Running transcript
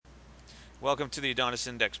Welcome to the Adonis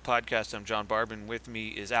Index podcast. I'm John Barbin. With me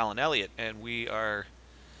is Alan Elliott, and we are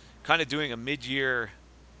kind of doing a mid-year.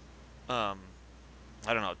 Um,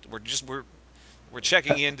 I don't know. We're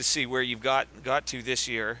checking in to see where you've got to this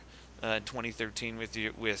year, 2013,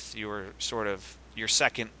 with your sort of your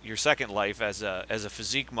second life as a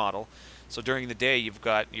physique model. So during the day, you've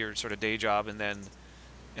got your sort of day job, and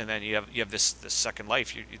then you have this second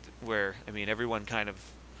life where I mean everyone kind of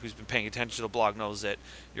who's been paying attention to the blog knows that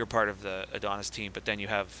you're part of the Adonis team, but then you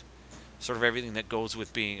have sort of everything that goes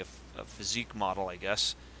with being a physique model, I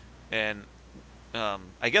guess. And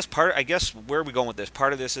I guess where are we going with this?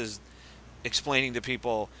 Part of this is explaining to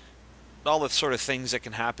people all the sort of things that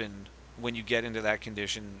can happen when you get into that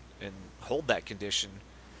condition and hold that condition,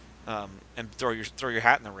 and throw your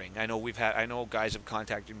hat in the ring. I know guys have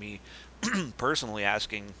contacted me personally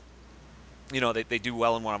asking, they do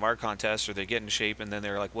well in one of our contests or they get in shape and then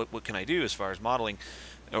they're like, what can I do as far as modeling,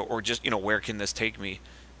 or just where can this take me?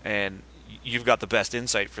 And you've got the best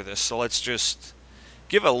insight for this, so let's just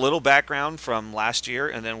give a little background from last year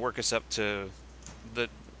and then work us up to the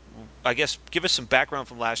I guess give us some background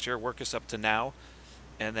from last year, work us up to now,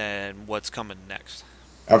 and then what's coming next.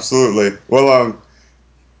 Absolutely.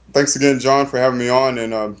 Thanks again, John, for having me on,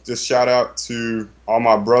 and just shout out to all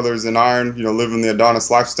my brothers in iron. Living the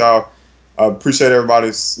Adonis lifestyle. Appreciate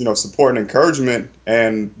everybody's support and encouragement.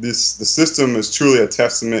 And the system is truly a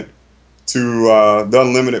testament to the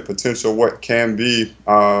unlimited potential of what can be.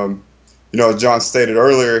 As John stated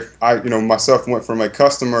earlier, I myself went from a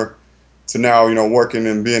customer to now working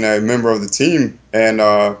and being a member of the team, and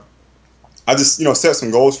I just set some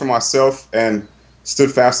goals for myself and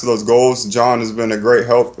stood fast to those goals. John has been a great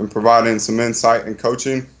help in providing some insight and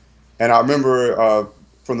coaching. And I remember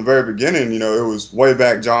from the very beginning, it was way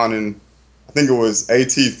back, John, and I think it was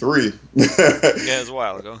AT3. Yeah, it was a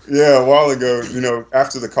while ago. Yeah, a while ago.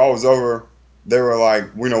 After the call was over, they were like,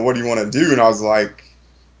 what do you want to do? And I was like,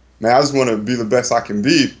 man, I just want to be the best I can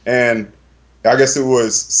be. And I guess it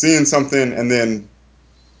was seeing something and then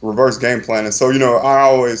reverse game planning. So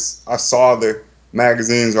I saw the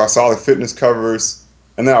magazines or I saw the fitness covers,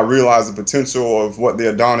 and then I realized the potential of what the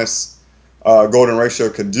Adonis golden ratio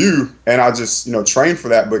could do, and I just trained for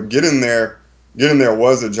that. But getting there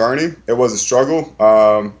was a journey. It was a struggle.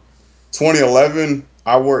 2011,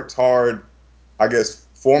 I worked hard, I guess,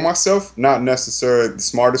 for myself, not necessarily the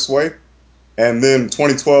smartest way. And then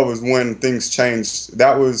 2012 was when things changed.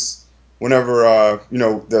 That was whenever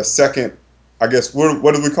the second, I guess,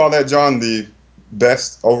 what do we call that, John? The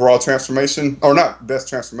best overall transformation, or not best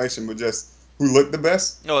transformation, but just who looked the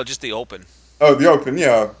best. No, just the open. Oh, the Open,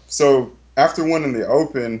 yeah. So after winning the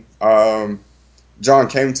Open, John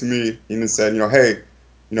came to me and said, hey,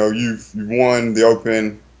 you've won the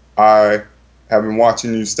Open. I have been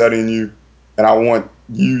watching you, studying you, and I want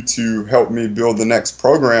you to help me build the next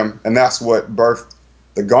program. And that's what birthed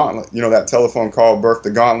the Gauntlet. That telephone call birthed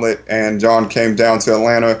the Gauntlet, and John came down to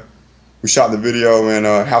Atlanta. We shot the video in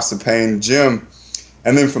House of Pain gym.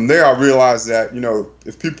 And then from there, I realized that,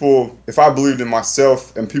 if I believed in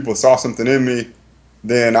myself and people saw something in me,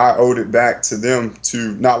 then I owed it back to them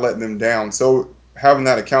to not let them down. So having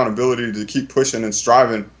that accountability to keep pushing and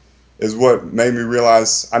striving is what made me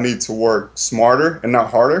realize I need to work smarter and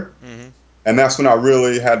not harder. Hmm. And that's when I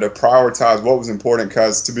really had to prioritize what was important.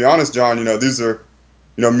 Because to be honest, John, these are,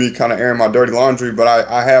 me kind of airing my dirty laundry, but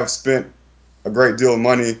I have spent a great deal of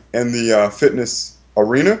money in the fitness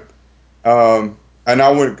arena. And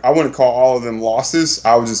I wouldn't call all of them losses.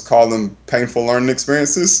 I would just call them painful learning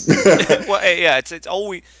experiences. Well, yeah, it's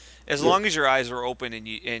always, as long as your eyes are open and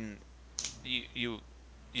you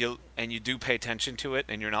do pay attention to it,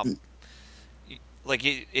 and you're not like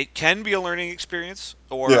it can be a learning experience,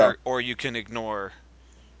 Yeah, or you can ignore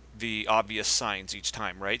the obvious signs each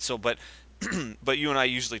time, right? So, but you and I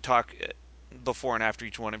usually talk before and after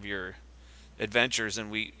each one of your adventures,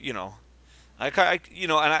 and and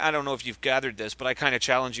I don't know if you've gathered this, but I kind of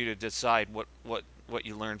challenge you to decide what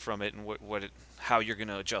you learned from it and how you're going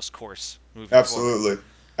to adjust course moving forward. absolutely,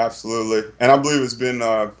 absolutely. And I believe it's been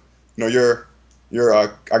your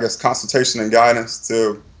I guess consultation and guidance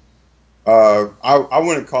to I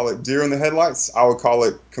wouldn't call it deer in the headlights. I would call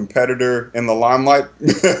it competitor in the limelight.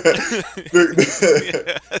 Yeah.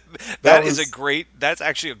 That was That's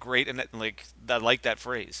actually a great, and like I like that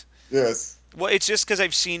phrase. yes, Well, it's just because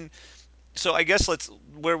I've seen. So I guess let's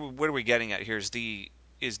where are we getting at here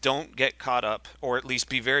is don't get caught up, or at least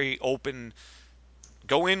be very open.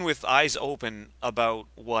 Go in with eyes open about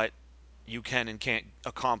what you can and can't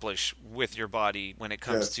accomplish with your body when it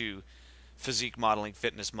comes yes, to physique modeling,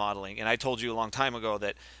 fitness modeling. And I told you a long time ago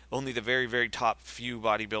that only the very, very top few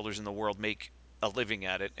bodybuilders in the world make a living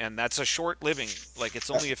at it, and that's a short living. Like it's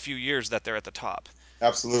only a few years that they're at the top, and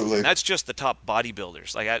Absolutely. that's just the top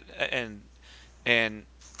bodybuilders. And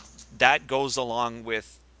that goes along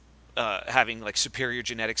with having like superior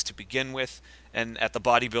genetics to begin with, and at the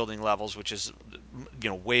bodybuilding levels, which is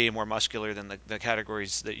way more muscular than the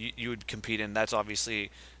categories that you would compete in. That's obviously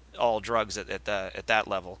all drugs at that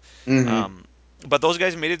level. Hmm. Um, but those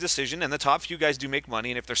guys made a decision, and the top few guys do make money,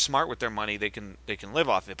 and if they're smart with their money, they can live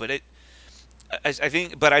off it. But I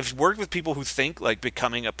think, but I've worked with people who think like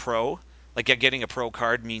becoming a pro, like getting a pro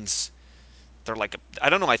card means they're like I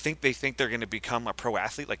don't know. I think they think they're going to become a pro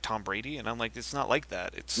athlete like Tom Brady, and I'm like, it's not like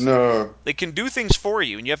that. It's No. they can do things for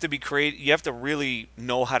you, and you have to be creative. You have to really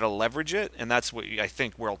know how to leverage it, and that's what I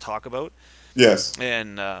think we'll talk about. Yes.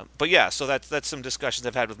 And but yeah, so that's some discussions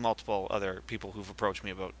I've had with multiple other people who've approached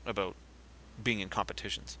me about being in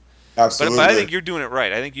competitions. But I Absolutely. think you're doing it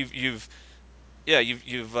right. I think you've yeah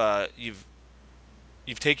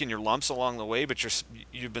you've taken your lumps along the way, but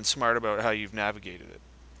you've been smart about how you've navigated it.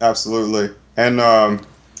 Absolutely. And I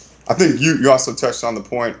think you also touched on the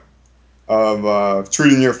point of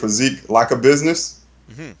treating your physique like a business.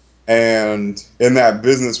 Hmm. And in that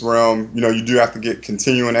business realm, you do have to get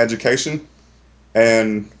continuing education.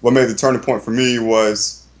 And what made the turning point for me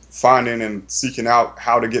was finding and seeking out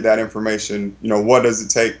how to get that information. What does it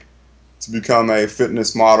take to become a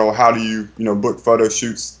fitness model? How do you book photo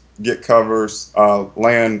shoots, get covers,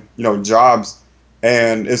 land, jobs?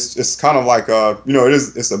 And it's kind of like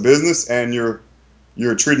it's a business, and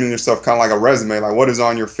you're treating yourself kind of like a resume. Like, what is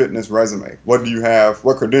on your fitness resume? What do you have?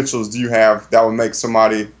 What credentials do you have that would make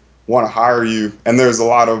somebody want to hire you? And there's a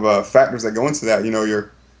lot of factors that go into that.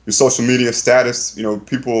 Your social media status.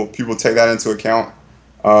 People take that into account.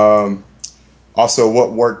 Um, Also,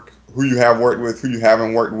 who you have worked with, who you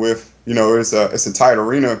haven't worked with. It's a tight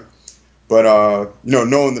arena, but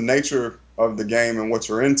knowing the nature of the game and what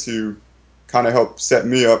you're into, kind of helped set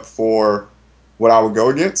me up for what I would go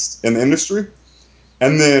against in the industry.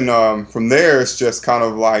 And then from there, it's just kind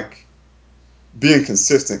of like being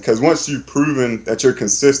consistent. Because once you've proven that you're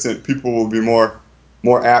consistent, people will be more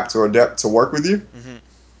apt or adept to work with you. Hmm.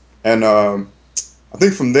 And I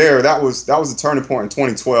think from there, that was a turning point in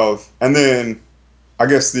 2012. And then I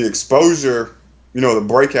guess the exposure, the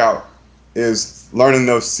breakout is learning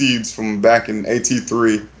those seeds from back in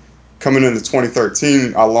AT3. Coming into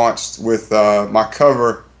 2013, I launched with my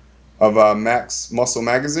cover of Max Muscle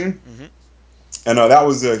magazine, Hmm. and that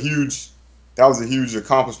was a huge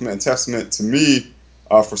accomplishment and testament to me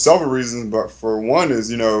for several reasons. But for one is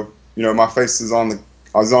my face is on the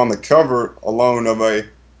I was on the cover alone of a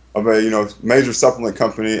major supplement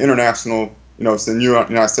company, international. It's in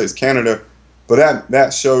United States, Canada. But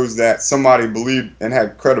that shows that somebody believed and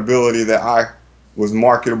had credibility that I was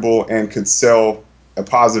marketable and could sell a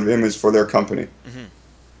positive image for their company. Hmm.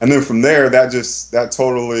 And then from there, that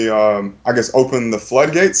totally, I guess, opened the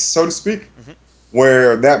floodgates, so to speak, Hmm.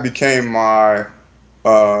 where that became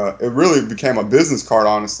it really became a business card,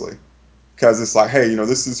 honestly, because it's like, hey,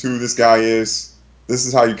 this is who this guy is, this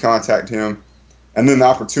is how you contact him, and then the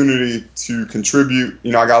opportunity to contribute. I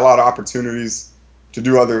got a lot of opportunities to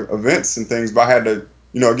do other events and things, but I had to,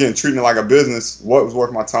 again, treating it like a business. What was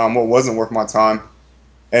worth my time? What wasn't worth my time?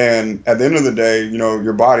 And at the end of the day,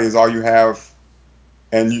 your body is all you have,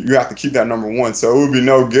 and you have to keep that number one. So it would be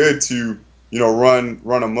no good to, run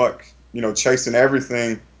amok, chasing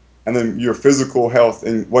everything, and then your physical health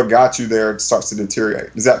and what got you there starts to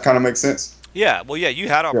deteriorate. Does that kind of make sense? Yeah, well, yeah, you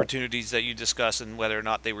had Yeah. opportunities that you discussed, and whether or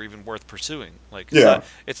not they were even worth pursuing. Like Yeah.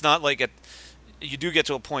 it's not like you do get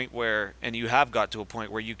to a point where, and you have got to a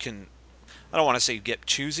point where you can. I don't want to say get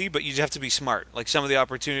choosy, but you have to be smart. Like some of the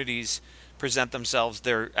opportunities present themselves,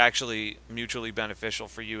 they're actually mutually beneficial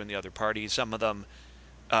for you and the other party. Some of them,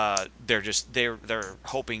 they're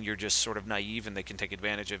hoping you're just sort of naive and they can take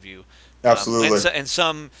advantage of you. Absolutely. And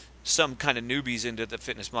some kind of newbies into the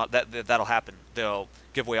fitness model that'll happen. They'll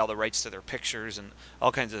give away all the rights to their pictures and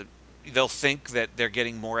all kinds of. They'll think that they're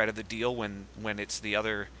getting more out of the deal when it's the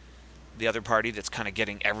other party that's kind of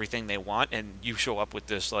getting everything they want, and you show up with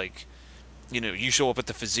this like you show up with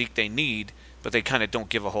the physique they need, but they kind of don't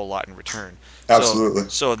give a whole lot in return. So Absolutely.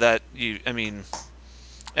 so that I mean,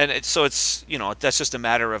 and it's that's just a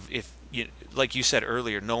matter of if like you said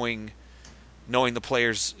earlier, knowing the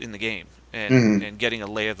players in the game Hmm. and getting a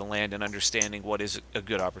lay of the land and understanding what is a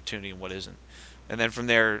good opportunity and what isn't, and then from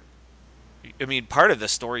there, I mean, part of the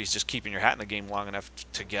story is just keeping your hat in the game long enough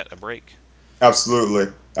to get a break.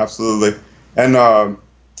 Absolutely. Absolutely. And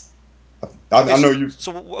Okay, I know you.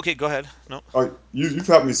 okay, go ahead. No. You've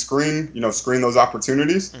helped me screen those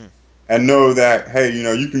opportunities, Mm. and know that, hey,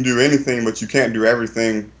 you can do anything, but you can't do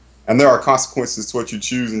everything and there are consequences to what you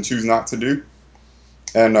choose and choose not to do.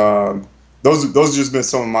 And those have just been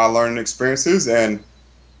some of my learning experiences, and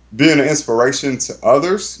being an inspiration to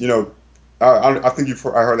others. I think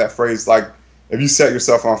I heard that phrase, like, if you set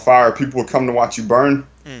yourself on fire, people will come to watch you burn.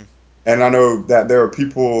 Mm. And I know that there are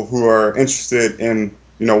people who are interested in,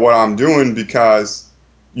 what I'm doing, because,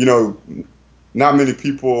 not many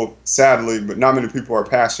people, sadly, but not many people are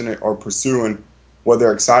passionate or pursuing what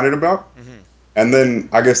they're excited about. Mm-hmm. And then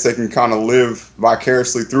I guess they can kind of live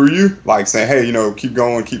vicariously through you, like saying, hey, keep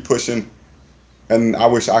going, keep pushing. And I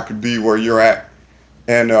wish I could be where you're at.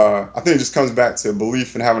 And I think it just comes back to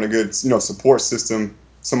belief and having a good, support system,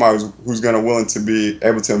 somebody who's going to willing to be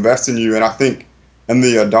able to invest in you. And I think in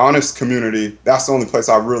the Adonis community, that's the only place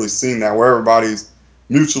I've really seen that, where everybody's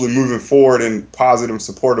mutually moving forward and positive and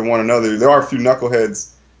supporting one another. There are a few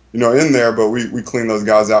knuckleheads, in there, but we clean those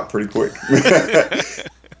guys out pretty quick.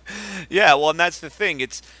 Yeah, well, and that's the thing.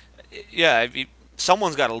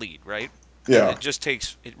 Someone's got to lead, right? And Yeah.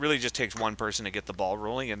 it really just takes one person to get the ball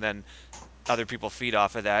rolling, and then other people feed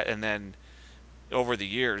off of that, and then over the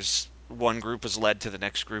years, one group has led to the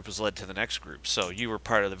next group has led to the next group. So you were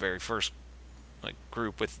part of the very first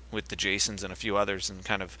group with the Jasons and a few others, and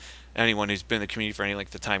kind of anyone who's been in the community for any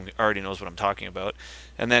length of time already knows what I'm talking about.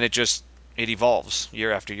 And then it evolves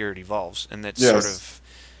year after year. It evolves, and it's Yes.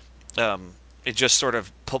 it just sort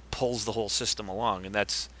of pulls the whole system along, and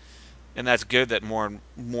that's good that more and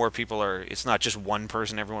more people are. It's not just one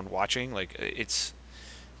person, everyone watching. Like, it's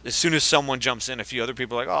as soon as someone jumps in, a few other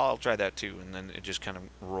people are like, oh, I'll try that too, and then it just kind of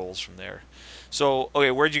rolls from there. So, okay,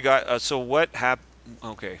 where'd you got? So what happened?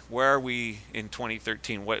 Okay, where are we in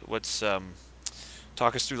 2013? What's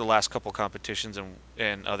talk us through the last couple competitions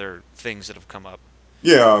and other things that have come up.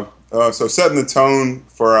 Yeah. So setting the tone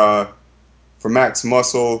for Max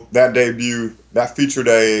Muscle, that debut, that featured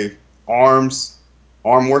a arm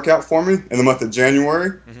workout for me in the month of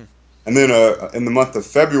January. Hmm. And then in the month of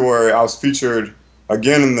February, I was featured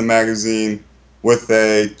again in the magazine with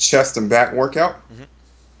a chest and back workout.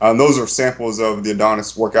 Hmm. Those are samples of the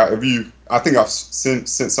Adonis workout. I think I've sent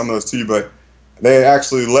some of those to you, but they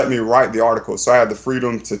actually let me write the article. So I had the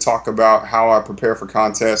freedom to talk about how I prepare for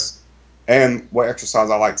contests and what exercise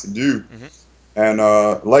I like to do. Hmm. And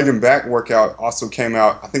leg and back workout also came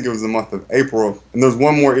out, I think it was the month of April. And there's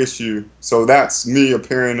one more issue. So that's me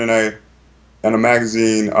appearing in a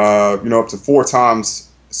magazine, up to 4 times.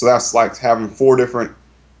 So that's like having 4 different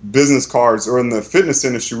business cards, or in the fitness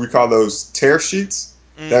industry, we call those tear sheets.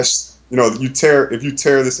 Mm. That's, if you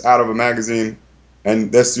tear this out of a magazine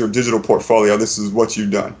and that's your digital portfolio, this is what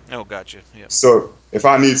you've done. Oh, gotcha. Yeah. So if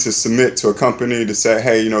I need to submit to a company to say,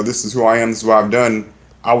 hey, this is who I am, this is what I've done,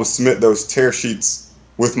 I would submit those tear sheets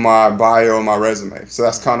with my bio and my resume. So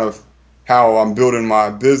that's kind of how I'm building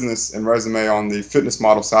my business and resume on the fitness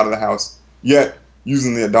model side of the house, yet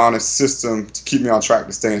using the Adonis system to keep me on track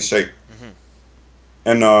to stay in shape. Hmm.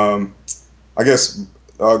 And I guess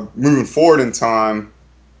moving forward in time,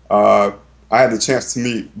 I had the chance to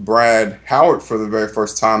meet Brad Howard for the very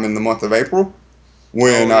first time in the month of April.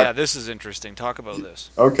 This is interesting. Talk about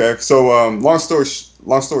this. Okay, so long story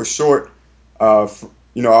short, I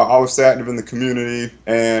was active in the community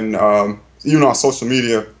and even on social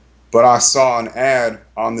media, but I saw an ad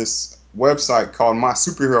on this website called My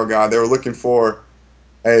Superhero Guide. They were looking for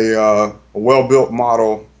a well-built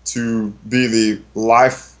model to be the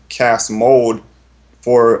life cast mold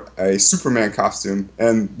for a Superman costume,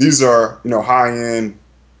 and these are high-end,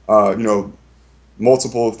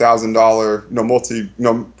 multiple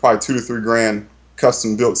 $1,000, probably $2 to $3 grand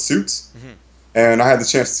custom built suits. Hmm. And I had the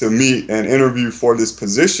chance to meet and interview for this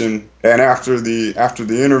position. And after the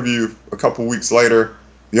interview, a couple weeks later,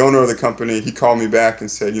 the owner of the company, he called me back and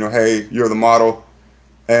said, hey, you're the model.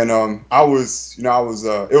 And it was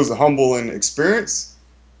a humbling experience,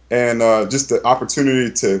 and just the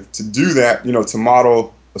opportunity to do that, to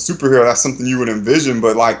model a superhero. That's something you would envision,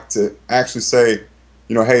 but like to actually say,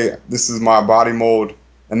 hey, this is my body mold,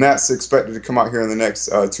 and that's expected to come out here in the next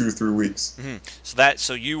 2 to 3 weeks. Hmm.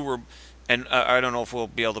 So you were, and I don't know if we'll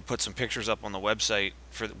be able to put some pictures up on the website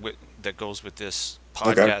that goes with this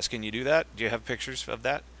podcast. Okay. Can you do that? Do you have pictures of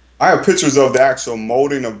that? I have pictures of the actual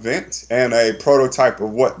molding event and a prototype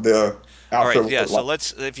of what the All right, outfit would yeah. look So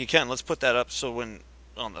like. if you can, let's put that up. So when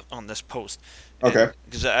on this post, Okay.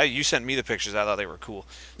 because you sent me the pictures, I thought they were cool.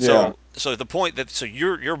 Yeah. So the point that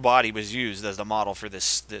your body was used as the model for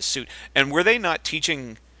this suit, and were they not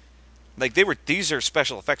teaching? Like these are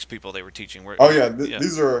special effects people they were teaching. Oh yeah. Yeah.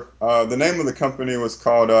 These are the name of the company was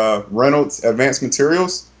called Reynolds Advanced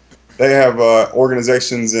Materials. They have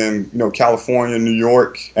organizations in California, New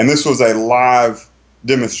York, and this was a live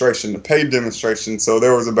demonstration, a paid demonstration. So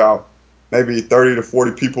there was about maybe 30 to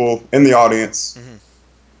 40 people in the audience Hmm.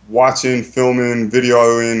 watching, filming,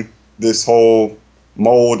 videoing this whole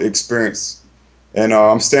mold experience. And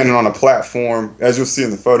I'm standing on a platform, as you'll see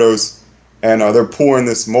in the photos, and they're pouring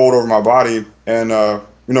this mold over my body. And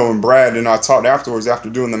when Brad and I talked afterwards, after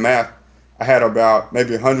doing the math, I had about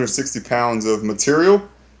maybe 160 pounds of material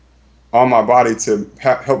on my body to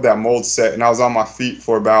help that mold set, and I was on my feet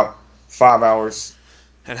for about 5 hours.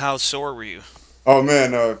 And how sore were you? Oh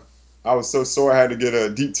man, I was so sore I had to get a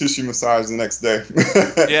deep tissue massage the next day.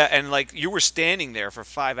 Yeah, and like you were standing there for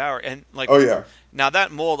 5 hours, and like Oh yeah. now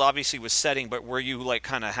that mold obviously was setting, but were you like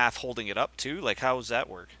kind of half holding it up too? Like how does that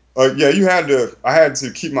work? Yeah, you had to. I had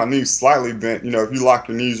to keep my knees slightly bent. You know, if you lock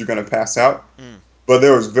your knees, you're gonna pass out. Mm. But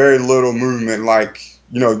there was very little movement. Like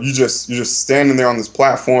you're just standing there on this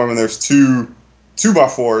platform, and there's two by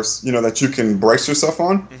fours. That you can brace yourself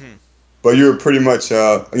on. Hmm. But you're pretty much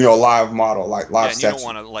a live model, like Yeah, live and you don't statue.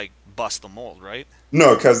 want to like bust the mold, right?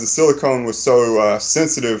 No, because the silicone was so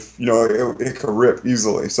sensitive, it could rip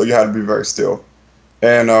easily. So you had to be very still.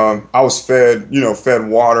 And I was fed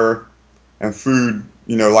water and food,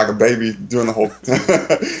 like a baby during the whole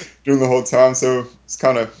during the whole time. So it's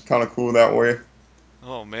kind of cool that way.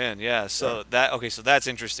 Oh man, yeah. Yeah. So that okay, so that's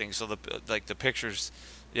interesting. So the pictures,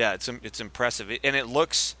 yeah, it's impressive, and it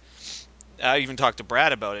looks. I even talked to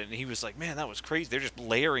Brad about it, and he was like, "Man, that was crazy. They're just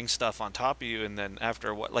layering stuff on top of you, and then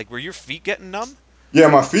after what, like, were your feet getting numb?" Yeah,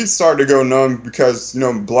 my feet started to go numb because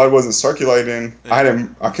blood wasn't circulating. Yeah.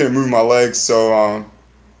 I couldn't move my legs, so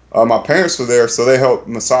my parents were there, so they helped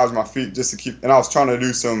massage my feet just to keep. And I was trying to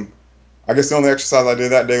do some. I guess the only exercise I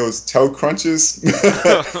did that day was toe crunches,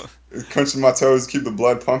 crunching my toes, keep the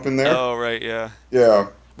blood pumping there. Oh right, yeah. Yeah.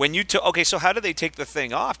 When you took okay, so how do they take the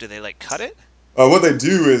thing off? Do they like cut it? What they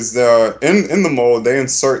do is in the mold they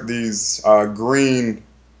insert these green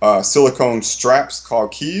silicone straps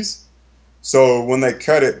called keys. So when they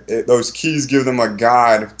cut those keys give them a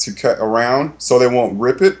guide to cut around, so they won't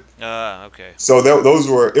rip it. Okay. So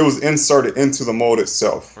it was inserted into the mold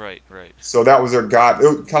itself. Right, right. So that was their guide. It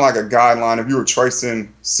was kind of like a guideline. If you were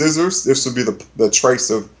tracing scissors, this would be the trace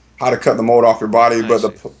of how to cut the mold off your body. I But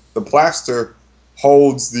see. the plaster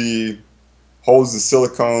holds the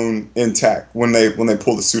silicone intact when they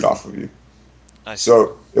pull the suit off of you. I see.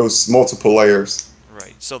 So it was multiple layers.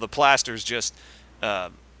 Right. So the plaster's just uh,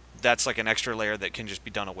 that's like an extra layer that can just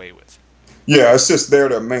be done away with. Yeah, it's just there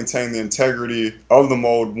to maintain the integrity of the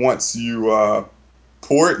mold once you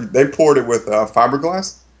pour it. They poured it with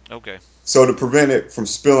fiberglass, Okay. so to prevent it from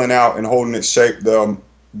spilling out and holding its shape, the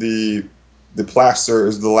the plaster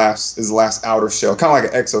is the last outer shell, kind of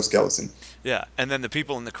like an exoskeleton. Yeah, and then the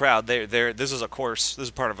people in the crowd, they're this is a course. This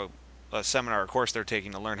is part of a seminar, a course they're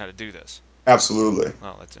taking to learn how to do this. Absolutely.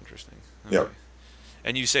 Oh, that's interesting. Okay. Yep.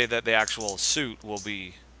 And you say that the actual suit will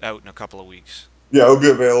be out in a couple of weeks Yeah, it'll be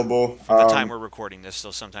available. from the time we're recording this, so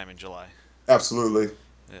sometime in July. Absolutely.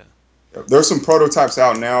 Yeah. Yep. There's some prototypes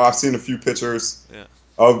out now. I've seen a few pictures Yeah.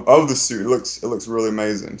 of the suit. It looks really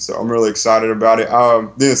amazing. So I'm really excited about it.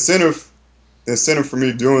 The incentive for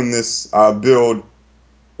me doing this build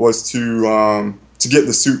was to get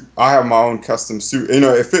the suit. I have my own custom suit.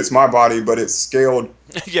 It fits my body, but it's scaled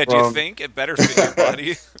Yeah. Do you from think it better fit your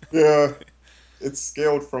body? yeah, it's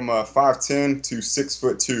scaled from 5'10" to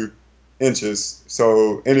 6'2"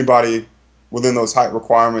 So anybody within those height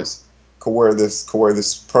requirements could wear this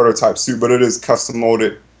prototype suit, but it is custom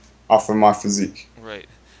molded off of my physique. Right.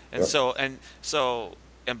 And Yep. so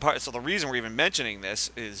the reason we're even mentioning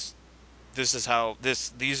this is this is how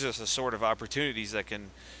these are the sort of opportunities that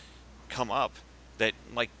can come up that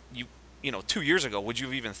like you know 2 years ago would you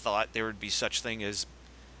have even thought there would be such thing as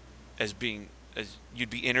being as you'd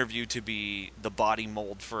be interviewed to be the body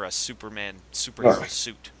mold for a Superman No, superhero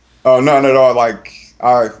suit? none at all. Like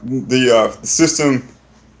the system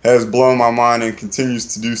has blown my mind and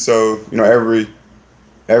continues to do so.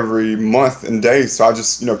 Every month and day. So I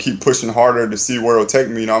just keep pushing harder to see where it'll take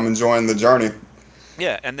me. I'm enjoying the journey.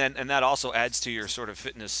 Yeah, and that also adds to your sort of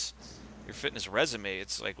fitness your fitness resume.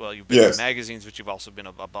 It's like, well, you've been in Yes. magazines, but you've also been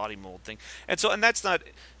a body mold thing. And that's not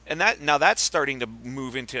and that now that's starting to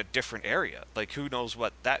move into a different area. Like who knows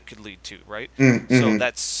what that could lead to, right? So Mm-hmm.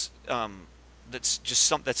 that's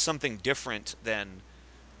just that's something different than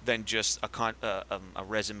just a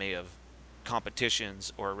resume of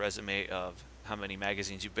competitions or a resume of how many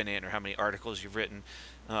magazines you've been in or how many articles you've written.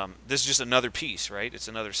 This is just another piece, right? It's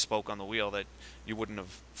another spoke on the wheel that you wouldn't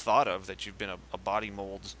have thought of that you've been a body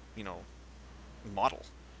mold, model.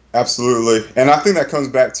 Absolutely. And I think that comes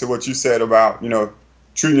back to what you said about,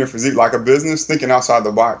 treating your physique like a business, thinking outside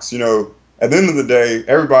the box. At the end of the day,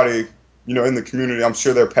 everybody, in the community, I'm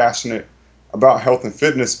sure they're passionate about health and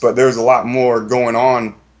fitness, but there's a lot more going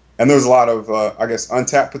on, and there's a lot of, I guess,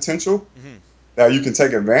 untapped potential Hmm. that you can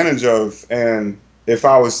take advantage of. And if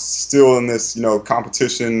I was still in this,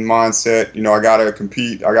 competition mindset, I got to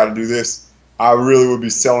compete, I got to do this, I really would be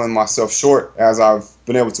selling myself short, as I've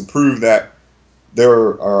been able to prove that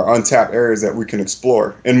there are untapped areas that we can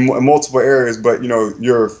explore in multiple areas. But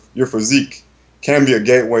your physique can be a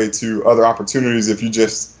gateway to other opportunities if you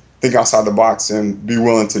just think outside the box and be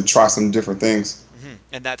willing to try some different things. Hmm.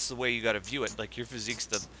 And that's the way you got to view it. Like your physique's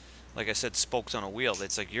like I said, spokes on a wheel.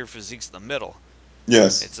 It's like your physique's the middle.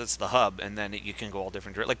 Yes. It's the hub, and then you can go all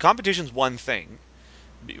different directions. Like competition's one thing.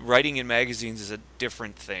 Writing in magazines is a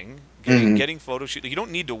different thing. Getting Hmm. getting photo shoot. You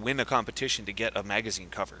don't need to win a competition to get a magazine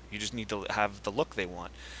cover. You just need to have the look they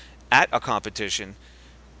want. At a competition,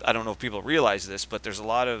 I don't know if people realize this, but there's a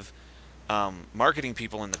lot of marketing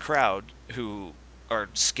people in the crowd who are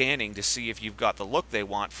scanning to see if you've got the look they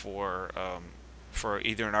want for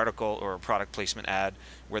either an article or a product placement ad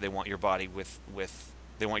where they want your body with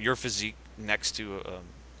they want your physique next to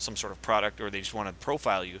some sort of product, or they just want to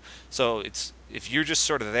profile you. So it's if you're just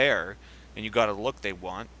sort of there and you got a look they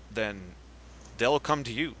want, then they'll come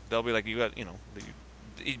to you. They'll be like, you got,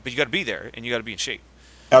 but you got to be there and you got to be in shape.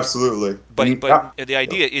 Absolutely. But the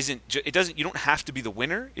idea isn't it doesn't you don't have to be the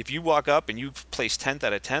winner. If you walk up and you place 10th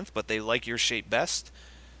out of 10th, but they like your shape best,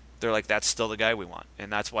 they're like that's still the guy we want,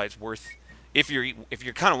 and that's why it's worth. If you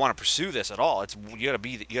kind of want to pursue this at all, it's you got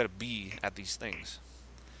to be at these things.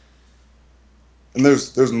 And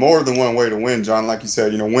there's more than one way to win, John. Like you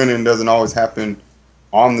said, winning doesn't always happen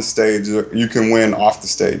on the stage. You can win off the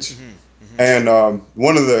stage. Hmm. Hmm. And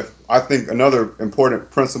one of the, I think, another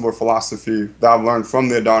important principle or philosophy that I've learned from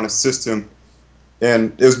the Adonis system,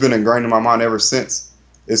 and it's been ingrained in my mind ever since,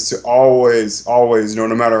 is to always, always, no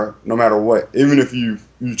matter what, even if you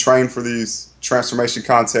train for these transformation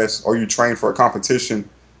contests or you train for a competition,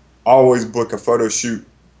 always book a photo shoot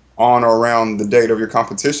on or around the date of your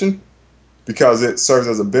competition, because it serves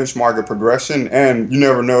as a benchmark of progression, and you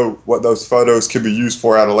never know what those photos could be used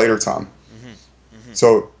for at a later time. Hmm. Hmm.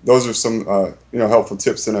 So those are some helpful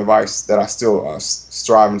tips and advice that I still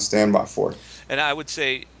strive and stand by for. And I would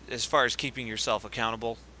say, as far as keeping yourself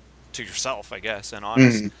accountable to yourself, I guess, and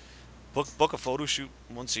honest, Mm-hmm. book a photo shoot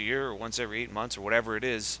once a year or once every 8 months or whatever it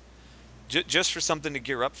is, just for something to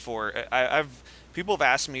gear up for. I've people have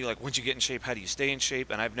asked me like, once you get in shape, how do you stay in shape?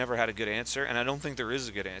 And I've never had a good answer, and I don't think there is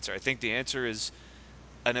a good answer. I think the answer is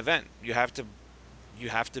an event. You have to.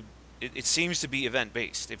 It seems to be event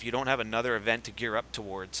based. If you don't have another event to gear up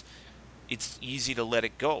towards, it's easy to let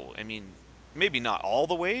it go. I mean, maybe not all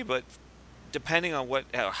the way, but depending on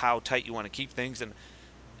how tight you want to keep things, and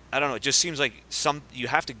I don't know. It just seems like you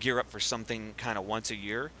have to gear up for something kind of once a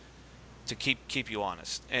year to keep you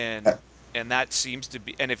honest, and that seems to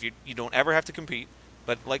be. And if you don't ever have to compete,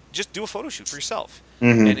 but like just do a photo shoot for yourself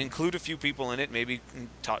and Mm-hmm. include a few people in it. Maybe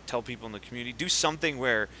tell people in the community. Do something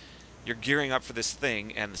where you're gearing up for this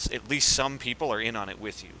thing, and at least some people are in on it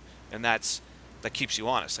with you, and that keeps you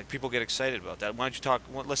honest. Like people get excited about that. Why don't you talk?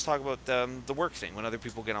 Let's talk about the work thing when other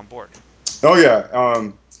people get on board. Oh yeah.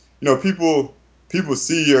 People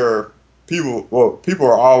see your people. Well, people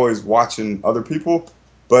are always watching other people,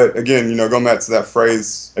 but again, going back to that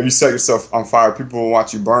phrase, if you set yourself on fire, people will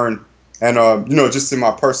watch you burn. And just in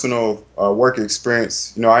my personal work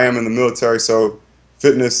experience, I am in the military, so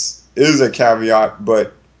fitness is a caveat,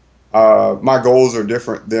 but my goals are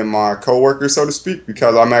different than my coworkers, so to speak,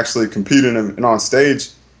 because I'm actually competing and on stage,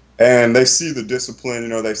 and they see the discipline.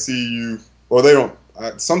 They see you, or they don't.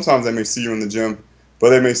 Sometimes they may see you in the gym, but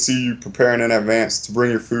they may see you preparing in advance to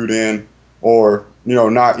bring your food in, or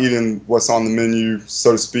not eating what's on the menu,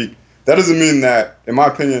 so to speak. That doesn't mean that, in my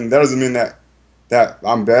opinion, that doesn't mean that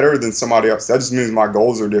I'm better than somebody else. That just means my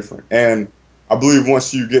goals are different. And I believe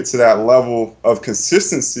once you get to that level of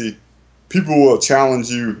consistency, people will challenge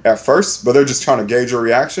you at first, but they're just trying to gauge your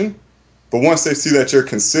reaction. But once they see that you're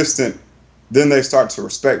consistent, then they start to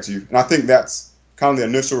respect you. And I think that's kind of the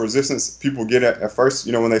initial resistance people get at first.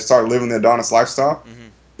 When they start living the Adonis lifestyle, Hmm.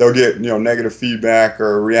 they'll get negative feedback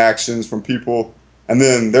or reactions from people, and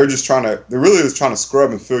then they're really just trying to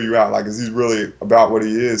scrub and fill you out. Like, is he really about what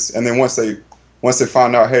he is? And then once they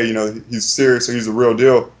find out, hey, he's serious or he's a real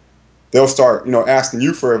deal, they'll start asking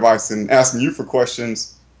you for advice and asking you for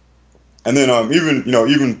questions. And then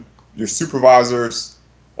even your supervisors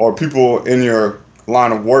or people in your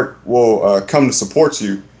line of work will come to support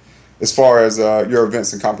you as far as your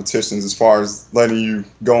events and competitions, as far as letting you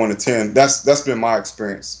go and attend. That's been my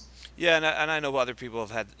experience. Yeah, and I know other people have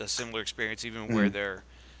had a similar experience, even where Mm-hmm.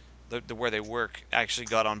 where they work actually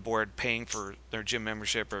got on board paying for their gym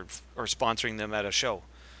membership or sponsoring them at a show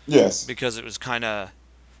Yes. because it was kind of,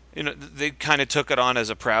 they kind of took it on as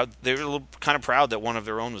a proud. They were a little kind of proud that one of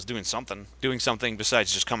their own was doing something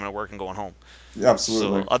besides just coming to work and going home. So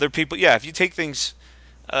Absolutely. other people, yeah, if you take things,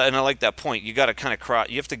 and I like that point, you got to kind of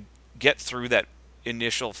you have to get through that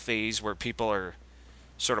initial phase where people are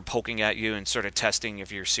sort of poking at you and sort of testing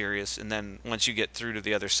if you're serious, and then once you get through to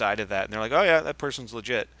the other side of that, and they're like, oh yeah, that person's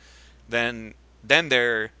legit, then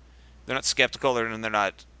they're not skeptical and they're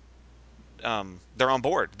not they're on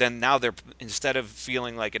board. Then now they're, instead of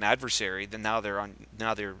feeling like an adversary, then now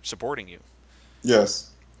they're supporting you.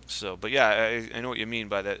 Yes. So, but yeah, I know what you mean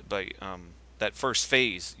by that. By that first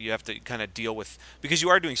phase, you have to kind of deal with, because you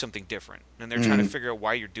are doing something different, and they're trying to Hmm. figure out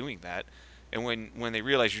why you're doing that. And when they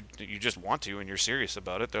realize you just want to and you're serious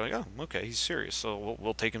about it, they're like, oh, okay, he's serious, so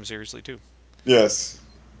we'll take him seriously too. Yes.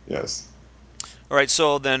 Yes. All right,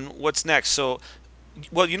 so then what's next? So,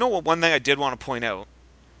 well, you know what? One thing I did want to point out,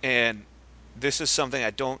 and this is something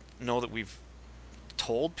I don't know that we've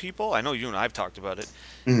told people. I know you and I've talked about it.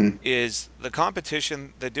 Hmm. Is the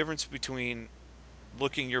competition, the difference between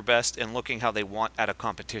looking your best and looking how they want at a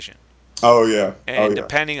competition. Oh yeah. Oh And yeah.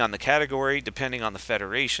 depending on the category, depending on the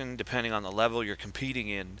federation, depending on the level you're competing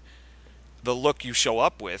in, the look you show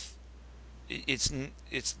up with,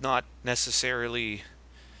 it's not necessarily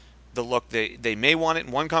the look they may want it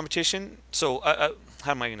in one competition. So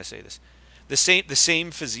how am I going to say this? The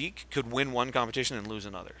same physique could win one competition and lose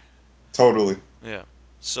another. Totally. Yeah.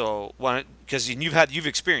 So because you've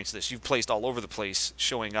experienced this, you've placed all over the place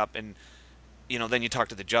showing up, and then you talk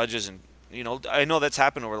to the judges, and I know that's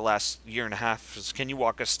happened over the last year and a half. Can you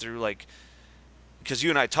walk us through, like, because you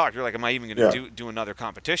and I talked, you're like, am I even going Yeah. to do another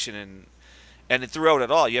competition? And throughout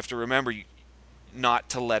it all, you have to remember not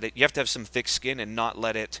to let it. You have to have some thick skin and not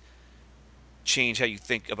let it change how you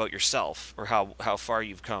think about yourself or how far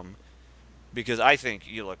you've come. Because I think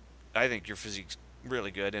your physique's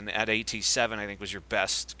really good, and at AT7, I think was your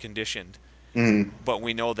best conditioned. Hmm. But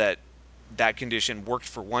we know that condition worked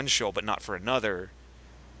for one show, but not for another.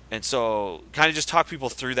 And so, kind of just talk people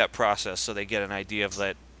through that process so they get an idea of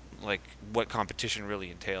that, like what competition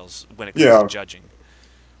really entails when it comes to Yeah. judging.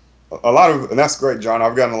 A lot of, and that's great, John.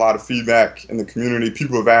 I've gotten a lot of feedback in the community.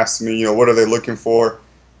 People have asked me, what are they looking for?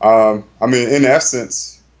 I mean, in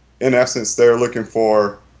essence, they're looking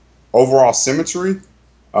for overall symmetry,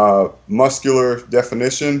 muscular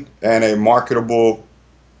definition, and a marketable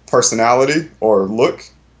personality or look,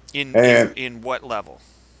 In in and in what level?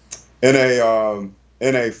 in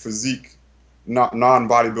a physique, not non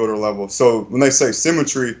bodybuilder level. So when they say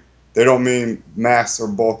symmetry, they don't mean mass or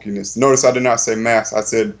bulkiness. Notice I did not say mass. I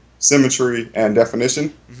said symmetry and definition.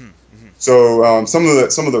 Hmm. Hmm. So some of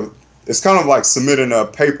the it's kind of like submitting a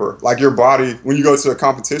paper. Like your body, when you go to a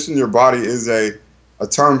competition, your body is a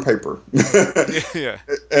term paper, Yeah.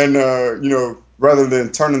 and rather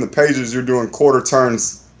than turning the pages, you're doing quarter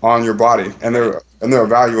turns on your body, and Right. they're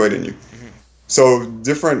evaluating you. Hmm. So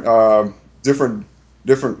different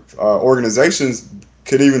different organizations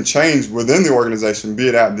could even change within the organization, be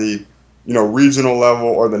it at the regional level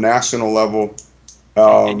or the national level. And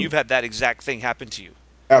Um, you've had that exact thing happen to you.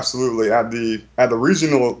 Absolutely. At the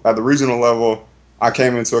regional level, I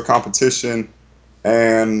came into a competition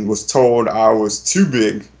and was told I was too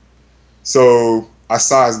big. So I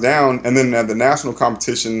sized down, and then at the national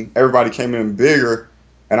competition, everybody came in bigger,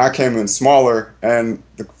 and I came in smaller. And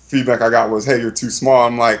the feedback I got was, "Hey, you're too small."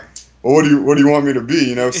 I'm like, "Well, what do you want me to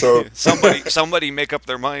be?" So Somebody make up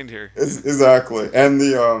their mind here. exactly. And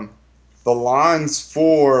the lines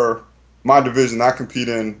for my division I compete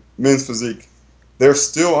in, men's physique, they're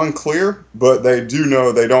still unclear, but they do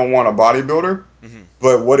know they don't want a bodybuilder. Hmm.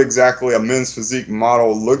 But what exactly a men's physique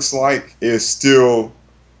model looks like is still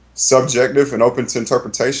subjective and open to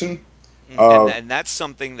interpretation. And Uh, and that's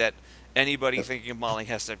something that anybody thinking of modeling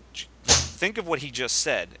has to think of what he just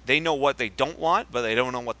said. They know what they don't want, but they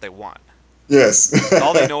don't know what they want. yes,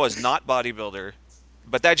 All they know is not bodybuilder,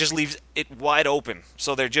 but that just leaves it wide open.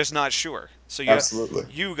 So they're just not sure. So absolutely.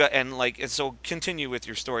 you got, and so continue with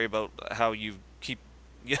your story about how you keep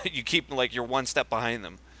you keep like you're one step behind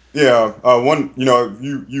them. Yeah,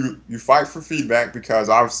 you fight for feedback because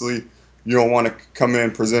obviously you don't want to come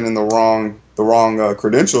in presenting the wrong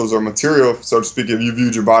credentials or material, so to speak, if you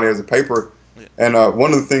viewed your body as a paper. Yeah. And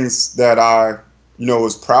one of the things that I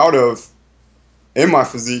was proud of in my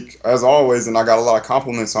physique, as always, and I got a lot of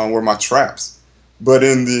compliments on, were my traps. But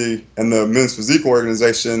in the men's physique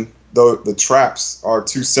organization, the traps are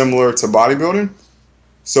too similar to bodybuilding.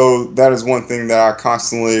 So that is one thing that I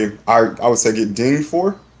constantly, I would say, get dinged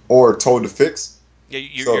for or told to fix. Yeah,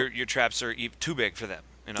 your So your your traps are too big for them,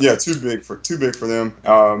 Yeah, too big for them.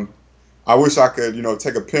 I wish I could,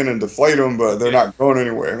 take a pin and deflate them, but they're Yeah. not going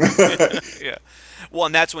anywhere. Yeah. Well,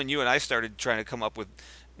 and that's when you and I started trying to come up with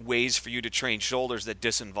ways for you to train shoulders that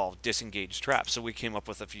disinvolve disengaged traps. So we came up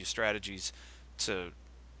with a few strategies to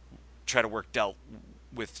try to work dealt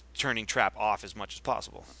with turning trap off as much as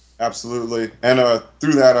possible. Absolutely. And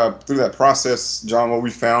through that process, John, what we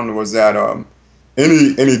found was that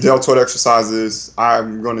any deltoid exercises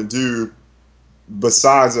I'm going to do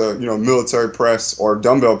besides a military press or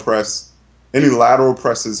dumbbell press, any lateral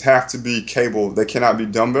presses have to be cable. They cannot be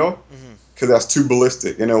dumbbell Hmm. because that's too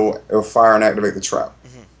ballistic and it'll fire and activate the trap.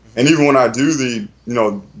 Hmm. Hmm. And even when I do the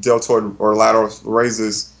deltoid or lateral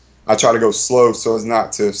raises, I try to go slow so as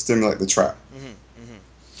not to stimulate the trap. Hmm. Hmm.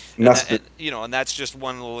 And that's And and that's just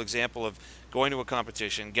one little example of going to a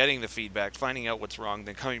competition, getting the feedback, finding out what's wrong,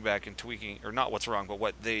 then coming back and tweaking, or not what's wrong, but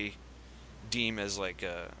what they deem as like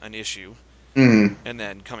an issue, mm, and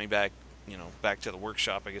then coming back, back to the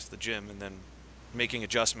workshop, I guess the gym, and then making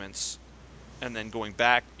adjustments, and then going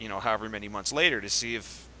back, however many months later to see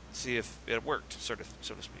if it worked, sort of,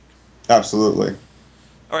 so to speak. absolutely.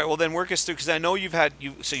 All right, well then work us through because I know you've had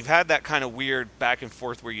that kind of weird back and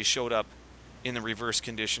forth where you showed up in the reverse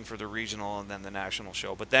condition for the regional and then the national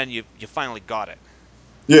show, but then you finally got it.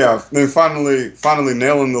 Yeah, then finally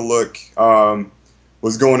nailing the look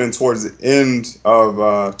was going in towards the end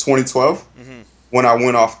of 2012 Hmm. when I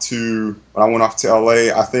went off to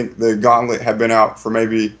LA. I think the gauntlet had been out for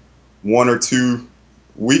maybe 1 or 2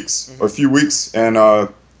 weeks or a Hmm. few weeks, and I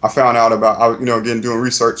found out about again doing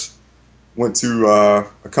research. Went to a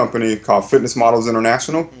company called Fitness Models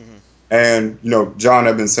International, Hmm. and John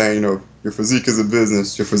had been saying your physique is a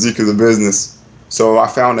business, your physique is a business. So I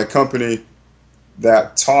found a company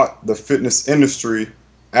that taught the fitness industry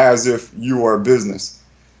as if you were a business.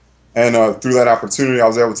 And through that opportunity, I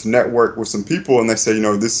was able to network with some people, and they say,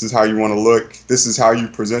 this is how you want to look, this is how you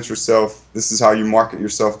present yourself, this is how you market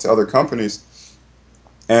yourself to other companies.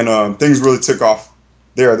 And things really took off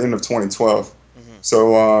there at the end of 2012. Hmm.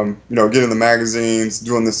 So, getting the magazines,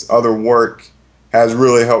 doing this other work has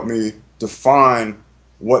really helped me define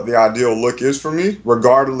what the ideal look is for me,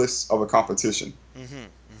 regardless of a competition. Hmm.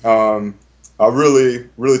 Hmm. Um, I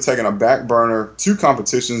really taken a back burner to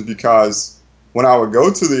competitions because when I would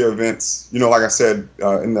go to the events, like I said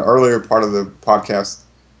in the earlier part of the podcast,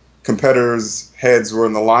 competitors' heads were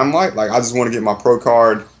in the limelight. Like I just want to get my pro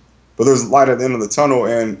card, but there's light at the end of the tunnel,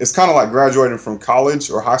 and it's kind of like graduating from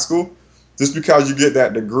college or high school. Just because you get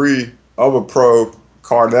that degree of a pro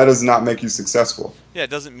card, that does not make you successful. Yeah, it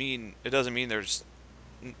doesn't mean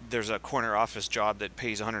there's a corner office job that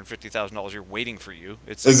pays $150,000. You're waiting for you.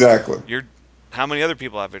 It's like Exactly. you're. How many other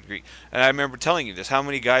people have a degree? And I remember telling you this. How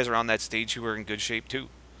many guys are on that stage who are in good shape too?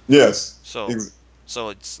 Yes. So, Ex- so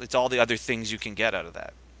it's all the other things you can get out of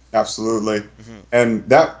that. Absolutely. Hmm. And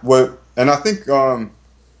I think I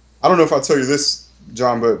don't know if I tell you this,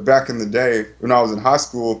 John, but back in the day when I was in high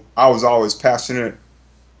school, I was always passionate.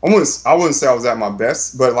 I wouldn't say I was at my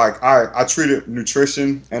best, but like I treated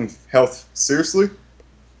nutrition and health seriously,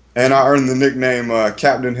 and I earned the nickname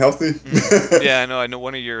Captain Healthy. Hmm. Yeah, I know. I know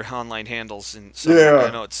one of your online handles in somewhere. I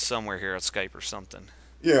Yeah, know it's somewhere here on Skype or something.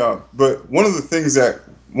 yeah. But one of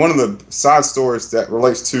the side stories that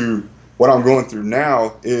relates to what I'm going through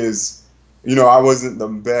now is, I wasn't the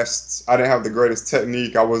best. I didn't have the greatest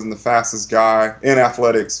technique. I wasn't the fastest guy in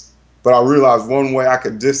athletics. But I realized one way I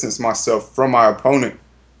could distance myself from my opponent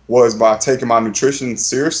was by taking my nutrition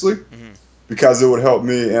seriously Hmm. because it would help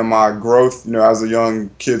me in my growth, as a young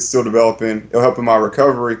kid still developing. It'll help in my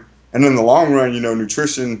recovery. And in the long run,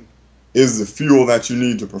 nutrition is the fuel that you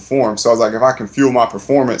need to perform. So I was like, if I can fuel my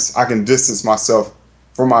performance, I can distance myself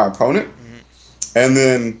from my opponent. Hmm. And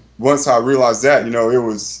then once I realized that,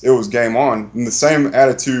 it was game on. And the same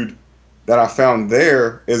attitude that I found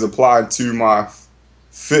there is applied to my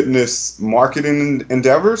fitness marketing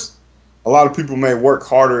endeavors. A lot of people may work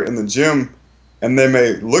harder in the gym and they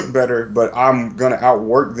may look better, but I'm going to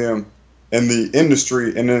outwork them in the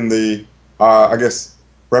industry and in the, I guess,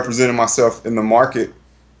 representing myself in the market.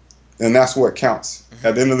 And that's what counts.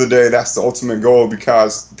 At Hmm. the end of the day, that's the ultimate goal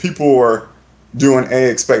because people are doing A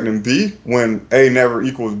expecting B when A never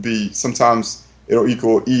equals B. Sometimes it'll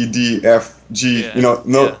equal E, D, F, G, Yeah, and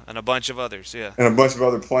no, and a bunch of others. Yeah. and a bunch of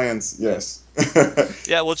other plans. Yeah. Yes.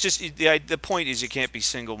 Yeah, well, it's just the point is you can't be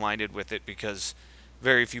single-minded with it because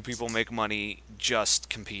very few people make money just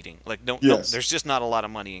competing. Like no, Yes. there's just not a lot of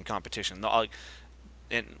money in competition.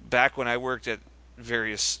 And back when I worked at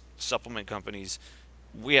various supplement companies,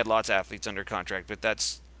 we had lots of athletes under contract, but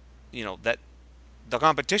that's that the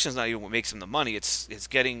competition's not even what makes them the money. It's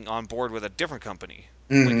getting on board with a different company.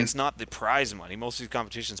 Like Hmm. it's not the prize money. Most of these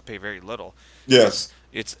competitions pay very little. It's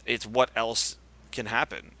Yes. it's what else can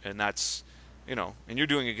happen, and that's and you're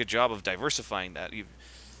doing a good job of diversifying that.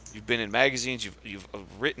 You've been in magazines, you've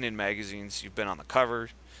written in magazines, you've been on the cover,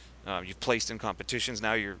 you've placed in competitions.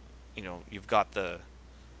 Now you've got the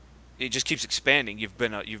it just keeps expanding. You've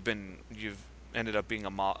ended up being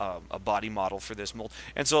a body model for this mold,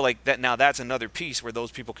 and so like that now that's another piece where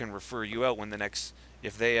those people can refer you out when the next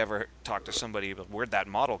if they ever talk to somebody about where'd that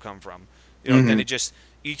model come from, then Hmm. it just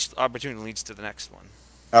each opportunity leads to the next one.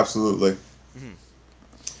 Absolutely. Hmm.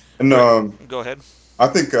 And All right, go ahead. I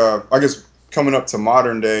think, I guess, coming up to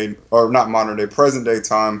modern day, or not modern day, present day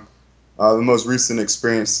time, the most recent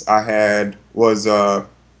experience I had was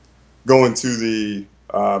going to the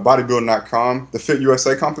bodybuilding.com, the Fit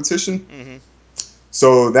USA competition. Hmm.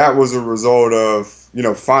 So that was a result of,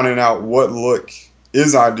 finding out what look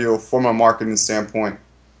is ideal from a marketing standpoint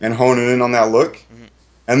and honing in on that look. Hmm.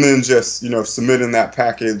 And then just, submitting that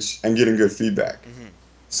package and getting good feedback. Hmm.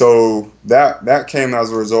 So that came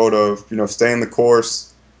as a result of, staying the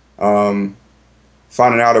course, um,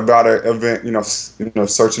 finding out about an event,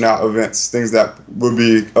 searching out events, things that would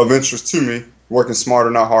be of interest to me, working smarter,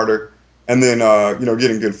 not harder, and then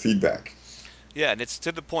getting good feedback. Yeah, and it's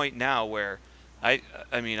to the point now where I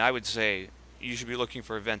I mean I would say you should be looking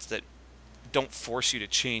for events that don't force you to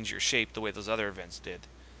change your shape the way those other events did.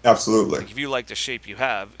 Absolutely. Like if you like the shape you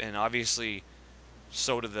have, and obviously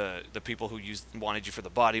so did the people who wanted you for the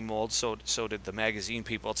body mold. So did the magazine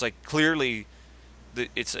people. It's like clearly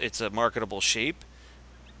it's a marketable shape.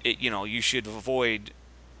 You should avoid.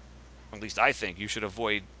 At least I think you should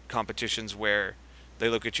avoid competitions where they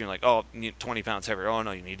look at you and like, oh, you need 20 pounds heavier. Oh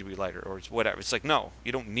no, you need to be lighter or it's whatever. It's like no,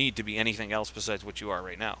 you don't need to be anything else besides what you are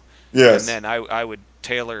right now. And Yes. then I would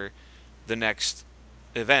tailor the next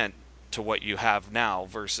event to what you have now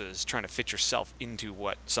versus trying to fit yourself into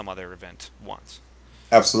what some other event wants.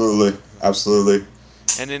 Absolutely. Absolutely.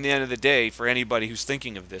 And in the end of the day, for anybody who's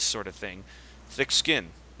thinking of this sort of thing, thick skin,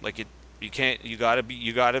 like you can't, you gotta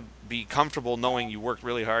be comfortable knowing you worked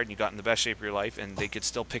really hard and you got in the best shape of your life, and they could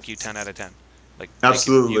still pick you 10 out of 10. Like you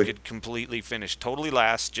Absolutely. could completely finish totally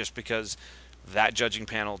last just because that judging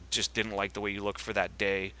panel just didn't like the way you looked for that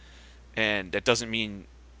day, and that doesn't mean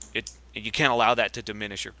it. You can't allow that to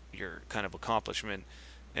diminish your kind of accomplishment,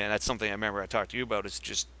 and that's something I remember I talked to you about. It's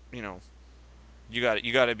just you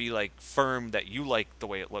got to be like firm that you like the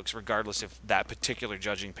way it looks, regardless if that particular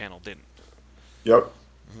judging panel didn't. Yep.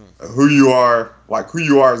 Hmm. Who you are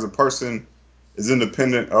as a person, is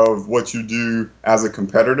independent of what you do as a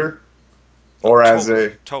competitor Oh, or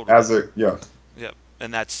totally, totally. yeah. Yep.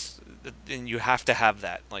 And you have to have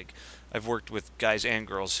that. Like, I've worked with guys and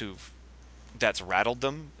girls that's rattled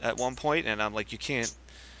them at one point, and I'm like, you can't.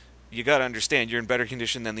 You got to understand, you're in better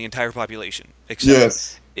condition than the entire population,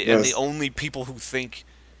 Yes. and the Yes. only people who think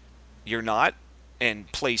you're not and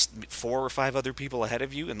placed 4 or 5 other people ahead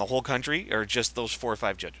of you in the whole country are just those 4 or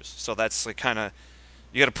 5 judges. So that's like kind of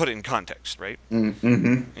you got to put it in context, right?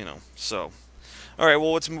 Mm-hmm. So all right.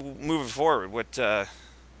 Well, let's move it forward. What's the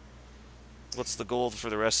goal for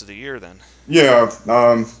the rest of the year then? Yeah.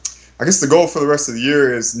 I guess the goal for the rest of the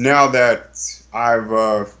year is, now that I've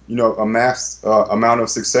amassed amount of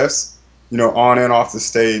success, on and off the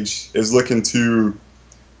stage, is looking to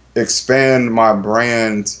expand my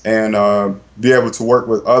brand and be able to work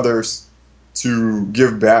with others to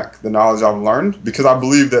give back the knowledge I've learned, because I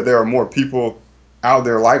believe that there are more people out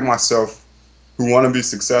there like myself who want to be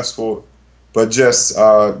successful but just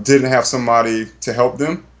didn't have somebody to help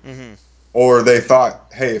them, Mm-hmm. or they thought,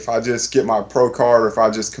 hey, if I just get my pro card or if I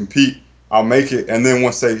just compete, I'll make it. And then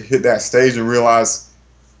once they hit that stage and realize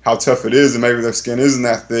how tough it is, and maybe their skin isn't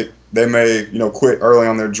that thick, they may, quit early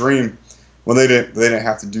on their dream when they didn't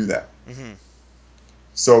have to do that. Mm-hmm.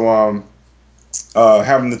 So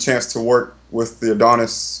having the chance to work with the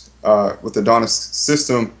Adonis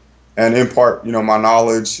system and impart, my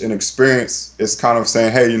knowledge and experience, is kind of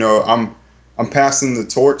saying, hey, I'm passing the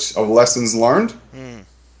torch of lessons learned, Mm-hmm.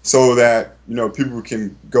 so that people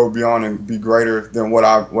can go beyond and be greater than what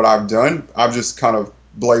I've done. I've just kind of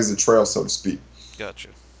blazed the trail, so to speak. Gotcha.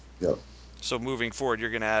 Yep. So moving forward, you're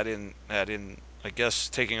going to add in, I guess,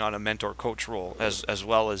 taking on a mentor coach role as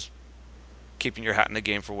well as keeping your hat in the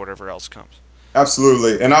game for whatever else comes.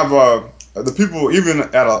 Absolutely. And I've the people, even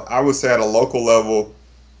I would say at a local level,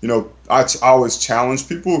 I always challenge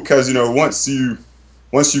people, because once you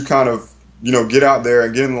kind of get out there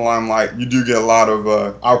and get in the limelight, you do get a lot of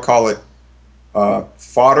I'll call it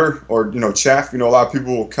fodder or chaff. A lot of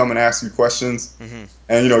people will come and ask you questions, Hmm.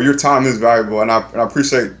 and your time is valuable. And I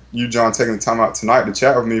appreciate you, John, taking the time out tonight to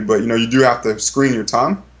chat with me. But you do have to screen your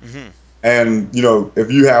time. Hmm. And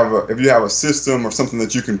if you have a system or something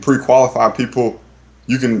that you can pre-qualify people,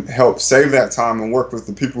 you can help save that time and work with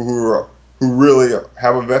the people who really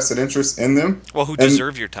have a vested interest in them Well, who and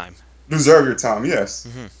deserve your time? deserve your time. Yes,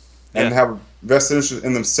 Hmm. and Yeah. have a vested interest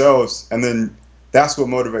in themselves. And then that's what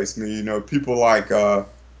motivates me. People like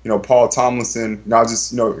Paul Tomlinson. Not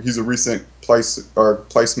just he's a recent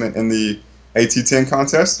placement in the AT10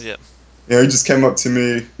 contest. Yeah. He just came up to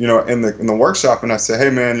me, in the workshop, and I said, "Hey,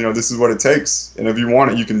 man, this is what it takes, and if you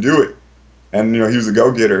want it, you can do it." And he was a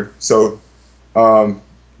go getter. So, um,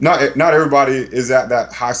 not everybody is at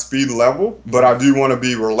that high speed level, but Hmm. I do want to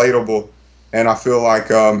be relatable, and I feel like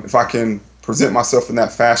if I can present myself in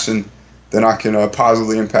that fashion, then I can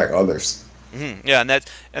positively impact others. Hmm. Yeah, and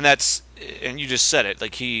and you just said it.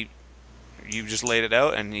 Like you just laid it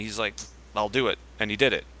out, and he's like, "I'll do it," and he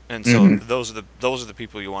did it. And so Hmm. those are the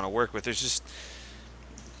people you want to work with. There's just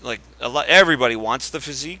like a lot. Everybody wants the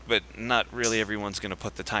physique, but not really everyone's going to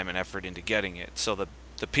put the time and effort into getting it. So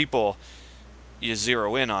the people you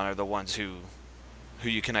zero in on are the ones who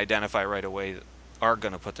you can identify right away that are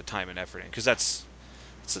going to put the time and effort in, because it's,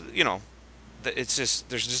 it's just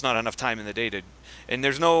there's just not enough time in the day to, and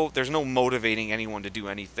there's no motivating anyone to do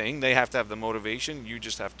anything. They have to have the motivation. You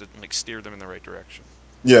just have to like steer them in the right direction.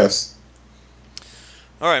 Yes.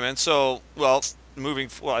 All right, man. So, well,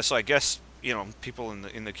 so I guess people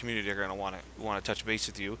in the community are going to want to touch base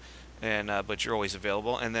with you, and but you're always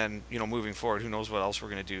available. And then moving forward, who knows what else we're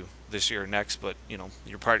going to do this year or next? But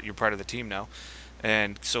you're part of the team now,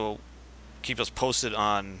 and so keep us posted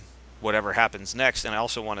on whatever happens next. And I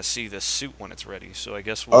also want to see this suit when it's ready. So I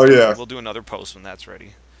guess we'll Oh do yeah. we'll do another post when that's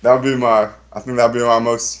ready. I think that'd be my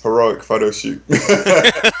most heroic photo shoot.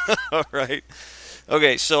 All right.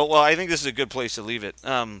 Okay. So, well, I think this is a good place to leave it.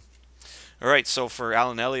 All right. So for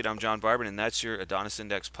Alan Elliott, I'm John Barber, and that's your Adonis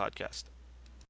Index podcast.